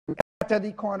battered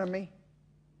economy,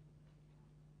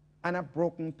 and a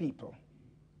broken people.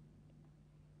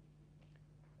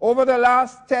 Over the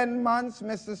last 10 months,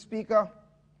 Mr. Speaker,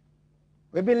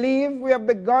 we believe we have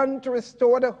begun to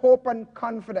restore the hope and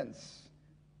confidence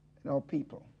in our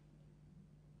people.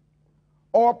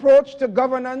 Our approach to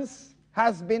governance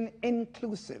has been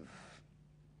inclusive.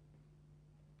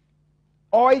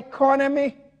 Our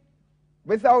economy,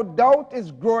 without doubt,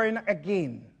 is growing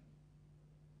again.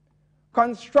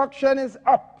 Construction is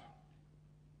up.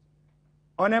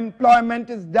 Unemployment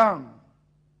is down.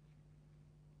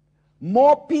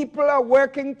 More people are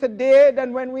working today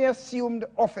than when we assumed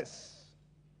office.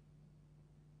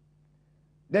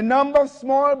 The number of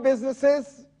small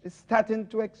businesses is starting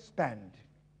to expand.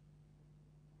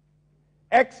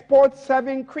 Exports have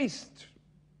increased.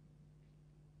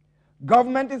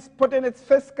 Government is putting its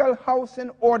fiscal house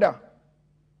in order.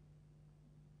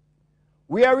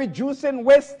 We are reducing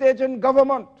wastage in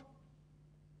government.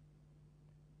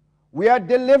 We are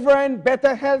delivering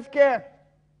better health care.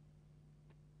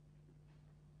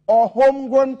 Our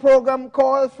homegrown program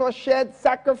calls for shared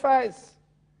sacrifice,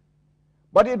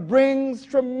 but it brings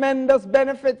tremendous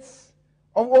benefits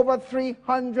of over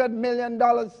 $300 million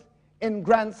in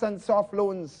grants and soft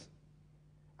loans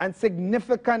and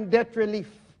significant debt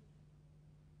relief.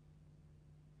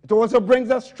 It also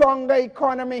brings a stronger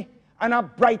economy and a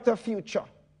brighter future.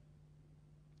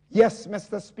 Yes,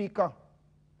 Mr. Speaker,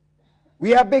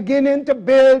 we are beginning to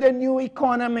build a new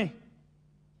economy.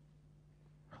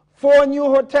 4 new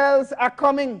hotels are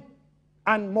coming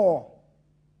and more.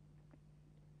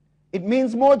 It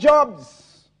means more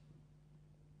jobs.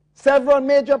 Several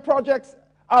major projects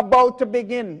are about to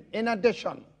begin in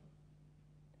addition.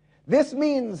 This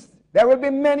means there will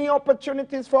be many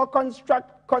opportunities for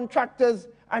contractors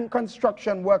and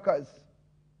construction workers.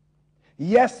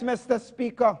 Yes, Mr.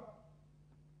 Speaker,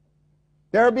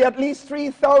 there will be at least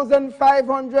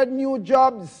 3,500 new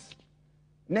jobs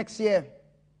next year.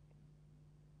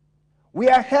 We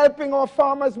are helping our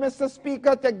farmers, Mr.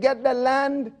 Speaker, to get the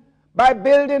land by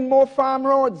building more farm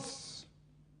roads.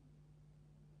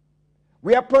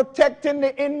 We are protecting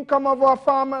the income of our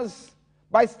farmers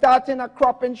by starting a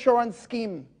crop insurance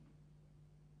scheme.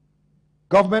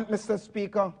 Government, Mr.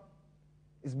 Speaker,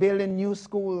 is building new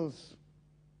schools.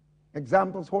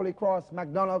 Examples, Holy Cross,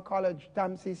 McDonald College,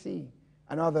 TAMCC,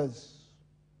 and others.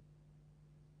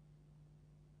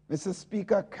 Mr.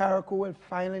 Speaker, Carriacou will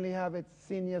finally have its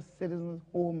senior citizens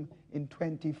home in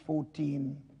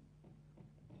 2014.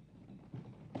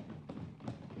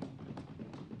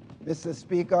 Mr.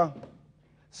 Speaker,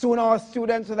 soon our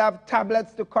students will have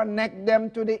tablets to connect them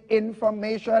to the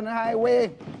information highway.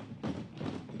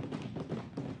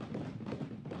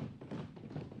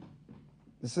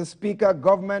 Mr. Speaker,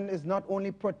 government is not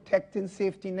only protecting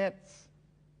safety nets,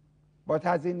 but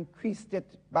has increased it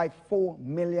by $4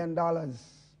 million.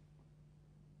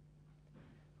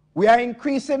 We are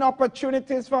increasing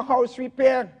opportunities for house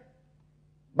repair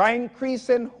by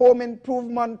increasing home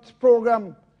improvement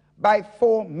program by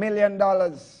 $4 million.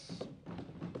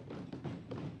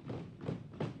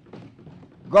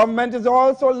 Government is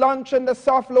also launching the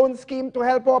soft loan scheme to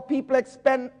help our people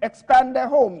expand their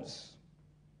homes.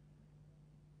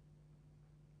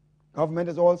 Government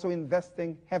is also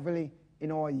investing heavily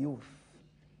in our youth.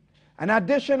 An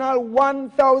additional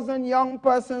 1,000 young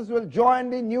persons will join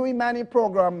the New Imani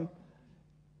program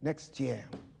next year.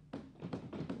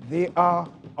 They are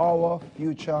our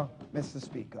future, Mr.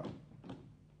 Speaker.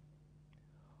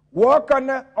 Work on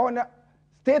a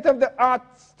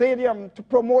state-of-the-art stadium to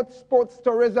promote sports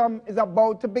tourism is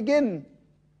about to begin.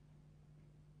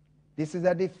 This is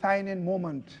a defining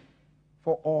moment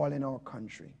for all in our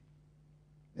country.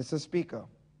 Mr. Speaker,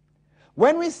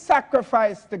 when we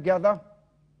sacrifice together,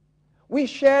 we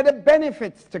share the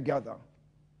benefits together.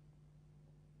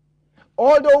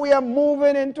 Although we are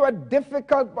moving into a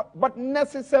difficult but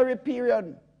necessary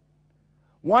period,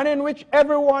 one in which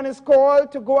everyone is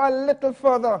called to go a little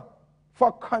further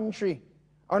for country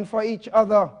and for each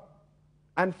other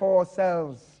and for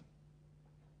ourselves.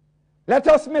 Let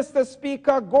us, Mr.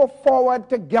 Speaker, go forward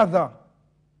together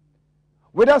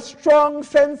with a strong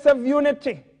sense of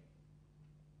unity.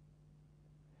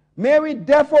 May we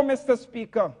therefore, Mr.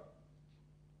 Speaker,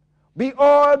 we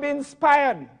all be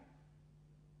inspired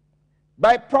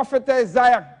by Prophet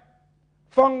Isaiah,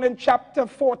 found in chapter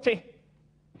 40,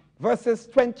 verses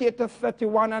 28 to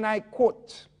 31, and I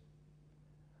quote,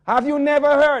 "Have you never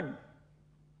heard?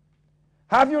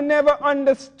 Have you never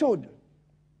understood?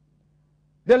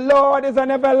 The Lord is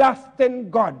an everlasting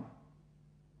God,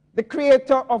 the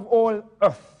creator of all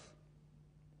earth.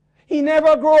 He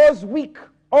never grows weak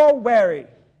or weary.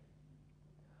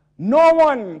 No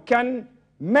one can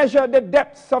measure the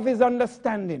depths of his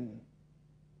understanding.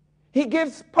 He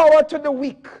gives power to the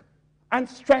weak and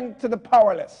strength to the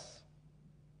powerless.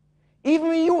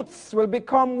 Even youths will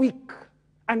become weak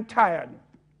and tired,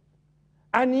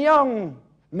 and young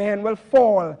men will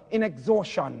fall in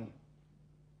exhaustion.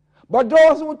 But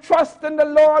those who trust in the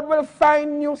Lord will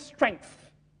find new strength.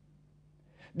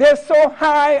 They soar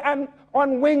high and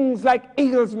on wings like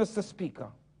eagles, Mr. Speaker.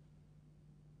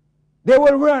 They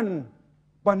will run,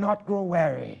 but not grow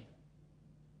weary.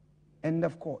 End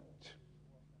of quote.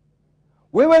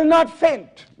 We will not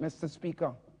faint, Mr.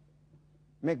 Speaker.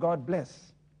 May God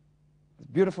bless the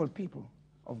beautiful people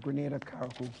of Grenada,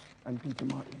 Carriacou, and Peter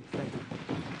Martin. Thank you.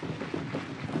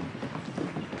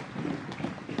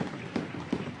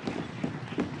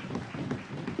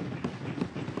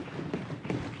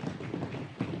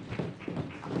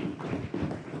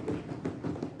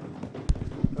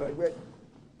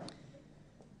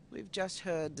 We've just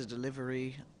heard the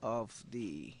delivery of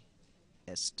the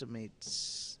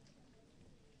estimates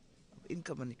of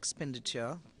income and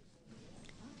expenditure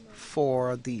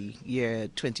for the year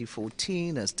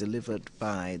 2014 as delivered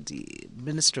by the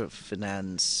Minister of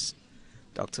Finance,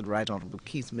 Dr. Right Honorable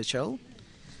Keith Mitchell,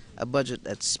 a budget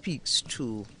that speaks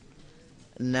to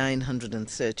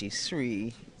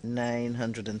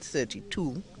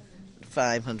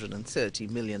 $530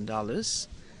 million,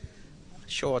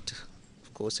 short,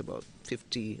 of course, about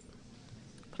 50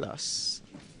 plus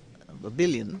of $1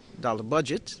 billion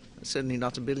budget, certainly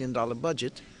not $1 billion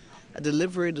budget, a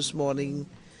delivery this morning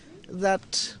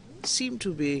that seemed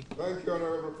to be... Thank you,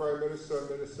 Honorable Prime Minister and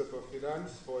Minister for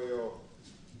Finance, for your...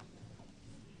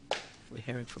 We're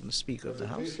hearing from the Speaker of the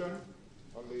House.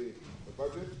 On the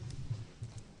budget.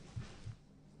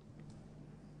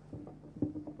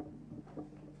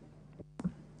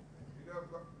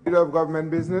 Leader of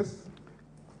Government Business.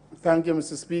 Thank you,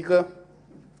 Mr. Speaker.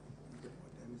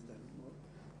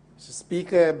 Mr.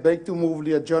 Speaker, I beg to move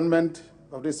the adjournment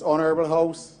of this Honorable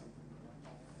House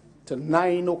to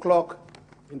 9 o'clock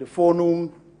in the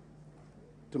forenoon.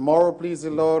 Tomorrow, please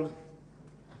the Lord,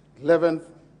 11th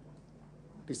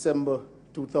December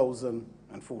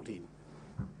 2014.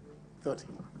 13.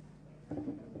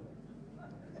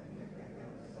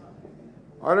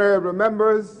 Honorable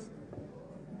members,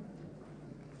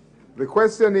 the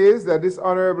question is that this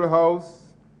Honorable House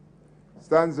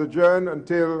stands adjourned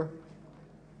until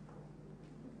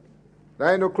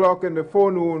 9 o'clock in the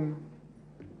forenoon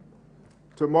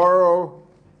tomorrow,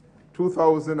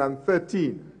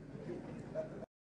 2013.